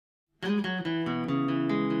Hey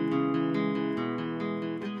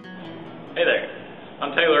there, I'm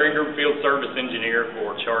Taylor Ingram, Field Service Engineer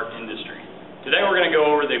for Chart Industries. Today we're going to go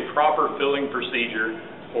over the proper filling procedure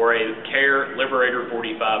for a CAIRE Liberator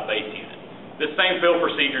 45 base unit. This same fill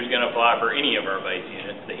procedure is going to apply for any of our base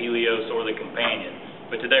units, the Helios or the Companion,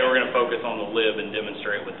 but today we're going to focus on the Lib and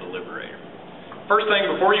demonstrate with the Liberator. First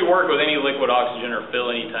thing, before you work with any liquid oxygen or fill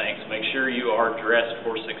any tanks, make sure you are dressed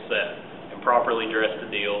for success and properly dressed to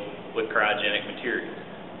deal with cryogenic materials.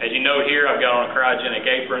 As you know here, I've got on a cryogenic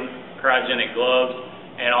apron, cryogenic gloves,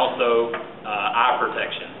 and also eye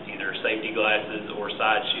protection, either safety glasses or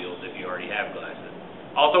side shields if you already have glasses.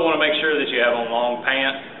 Also want to make sure that you have on long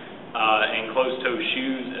pants and closed-toe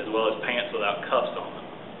shoes, as well as pants without cuffs on them.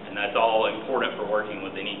 And that's all important for working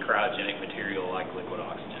with any cryogenic material like liquid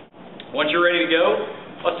oxygen. Once you're ready to go,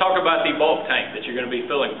 let's talk about the bulk tank that you're going to be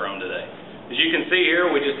filling from today. As you can see here,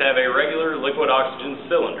 we just have a regular liquid oxygen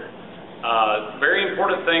cylinder. Very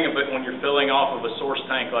important thing about when you're filling off of a source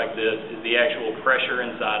tank like this is the actual pressure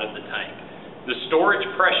inside of the tank. The storage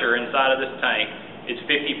pressure inside of this tank is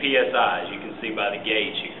 50 psi, as you can see by the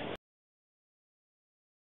gauge here.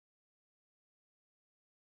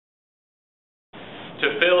 To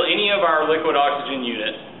fill any of our liquid oxygen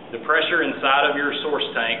units, the pressure inside of your source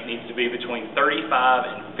tank needs to be between 35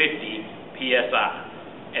 and 50 psi.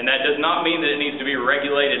 And that does not mean that it needs to be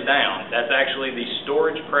regulated down. That's actually the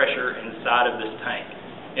storage pressure inside of this tank.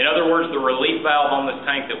 In other words, the relief valve on this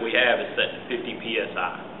tank that we have is set to 50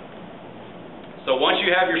 psi. So once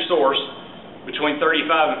you have your source between 35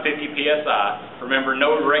 and 50 psi, remember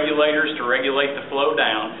no regulators to regulate the flow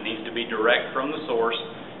down. It needs to be direct from the source.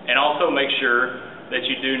 And also make sure that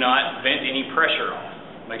you do not vent any pressure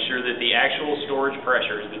off. Make sure that the actual storage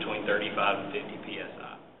pressure is between 35 and 50 psi.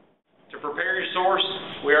 To prepare your source,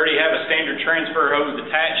 we already have a standard transfer hose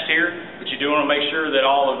attached here, but you do want to make sure that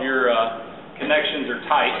all of your connections are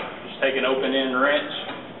tight. Just take an open end wrench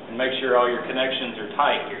and make sure all your connections are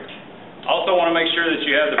tight here. Also want to make sure that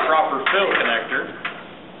you have the proper fill connector.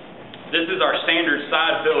 This is our standard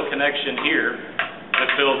side fill connection here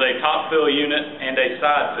that fills a top fill unit and a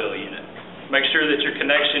side fill unit. Make sure that your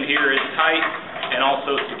connection here is tight and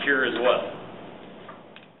also secure as well.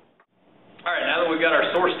 Alright, now that we've got our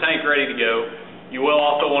source tank ready to go, you will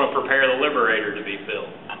also want to prepare the Liberator to be filled.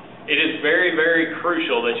 It is very, very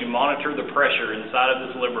crucial that you monitor the pressure inside of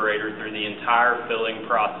this Liberator through the entire filling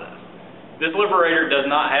process. This Liberator does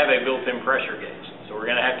not have a built-in pressure gauge, so we're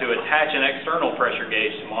going to have to attach an external pressure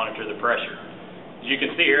gauge to monitor the pressure. As you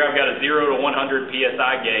can see here, I've got a 0 to 100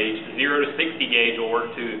 psi gauge. The 0 to 60 gauge will work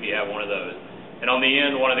too if you have one of those. And on the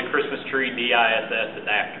end, one of the Christmas tree DISS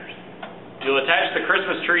adapters. You'll attach the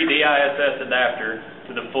Christmas tree DISS adapter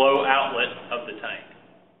to the flow outlet of the tank.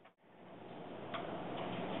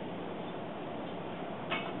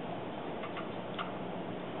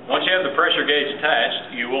 Once you have the pressure gauge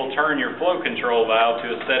attached, you will turn your flow control valve to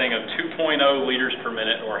a setting of 2.0 liters per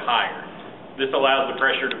minute or higher. This allows the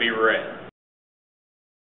pressure to be read.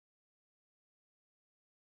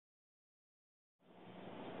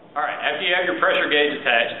 Alright, after you have your pressure gauge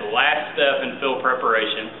attached, the last step in fill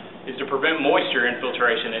preparation is to prevent moisture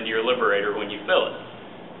infiltration into your Liberator when you fill it.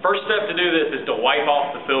 First step to do this is to wipe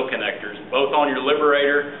off the fill connectors, both on your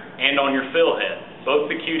Liberator and on your fill head.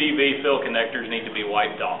 Both the QDV fill connectors need to be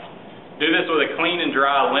wiped off. Do this with a clean and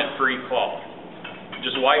dry, lint-free cloth.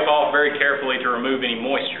 Just wipe off very carefully to remove any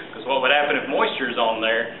moisture, because what would happen if moisture is on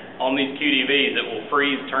there, on these QDVs, it will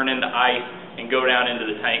freeze, turn into ice, and go down into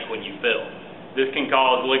the tank when you fill. This can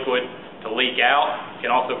cause liquid to leak out. It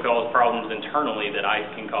can also cause problems internally that ice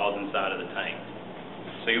can cause inside of the tank.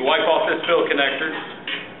 So you wipe off this fill connector,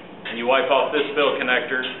 and you wipe off this fill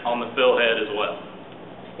connector on the fill head as well.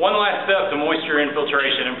 One last step to moisture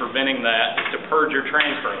infiltration and preventing that is to purge your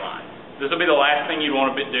transfer line. This will be the last thing you'd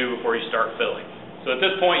want to do before you start filling. So at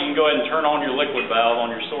this point, you can go ahead and turn on your liquid valve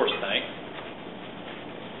on your source tank.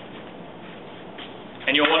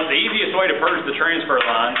 And you'll want the easiest way to purge the transfer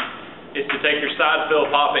line is to take your side fill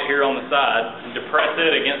poppet here on the side and depress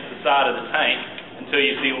it against the side of the tank until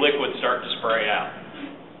you see liquid start to spray out.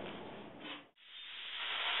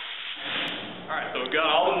 Alright, so we've got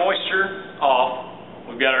all the moisture off,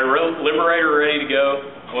 we've got our Liberator ready to go,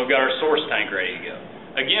 and we've got our source tank ready to go.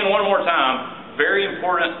 Again, one more time, very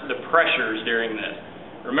important the pressures during this.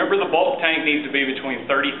 Remember the bulk tank needs to be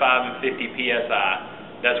between 35 and 50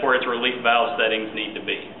 psi. That's where its relief valve settings need to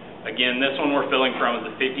be. Again, this one we're filling from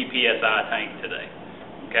is a 50 psi tank today.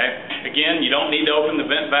 Okay? Again, you don't need to open the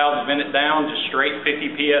vent valve to vent it down, just straight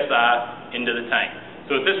 50 psi into the tank.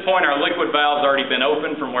 So at this point, our liquid valve's already been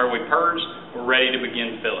opened from where we purged. We're ready to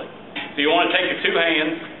begin filling. So you want to take your two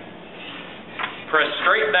hands, Press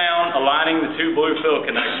straight down, aligning the two blue fill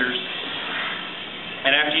connectors.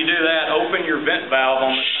 And after you do that, open your vent valve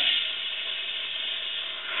on the tank.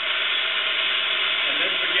 And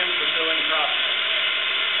this begins the filling process.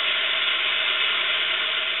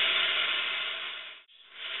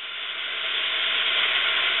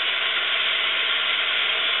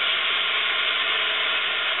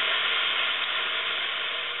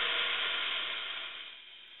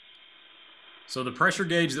 So the pressure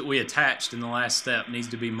gauge that we attached in the last step needs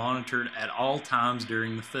to be monitored at all times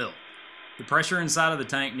during the fill. The pressure inside of the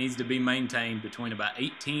tank needs to be maintained between about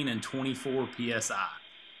 18 and 24 psi.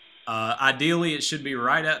 Ideally, it should be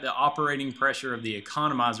right at the operating pressure of the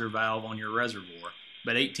economizer valve on your reservoir,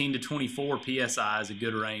 but 18 to 24 psi is a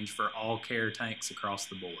good range for all CAIRE tanks across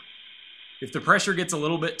the board. If the pressure gets a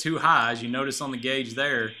little bit too high, as you notice on the gauge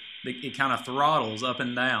there, it kind of throttles up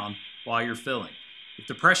and down while you're filling. If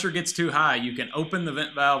the pressure gets too high, you can open the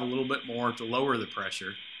vent valve a little bit more to lower the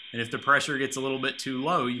pressure. And if the pressure gets a little bit too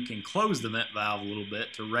low, you can close the vent valve a little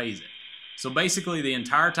bit to raise it. So basically, the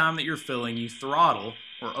entire time that you're filling, you throttle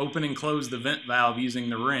or open and close the vent valve using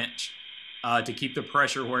the wrench to keep the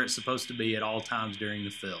pressure where it's supposed to be at all times during the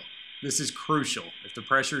fill. This is crucial. If the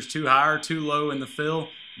pressure is too high or too low in the fill,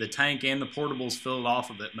 the tank and the portables filled off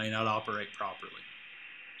of it may not operate properly.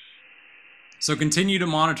 So continue to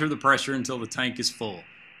monitor the pressure until the tank is full.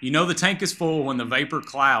 You know the tank is full when the vapor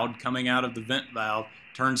cloud coming out of the vent valve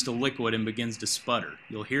turns to liquid and begins to sputter.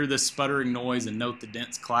 You'll hear this sputtering noise and note the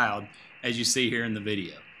dense cloud as you see here in the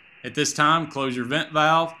video. At this time, close your vent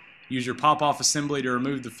valve, use your pop-off assembly to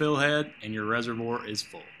remove the fill head, and your reservoir is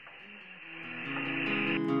full.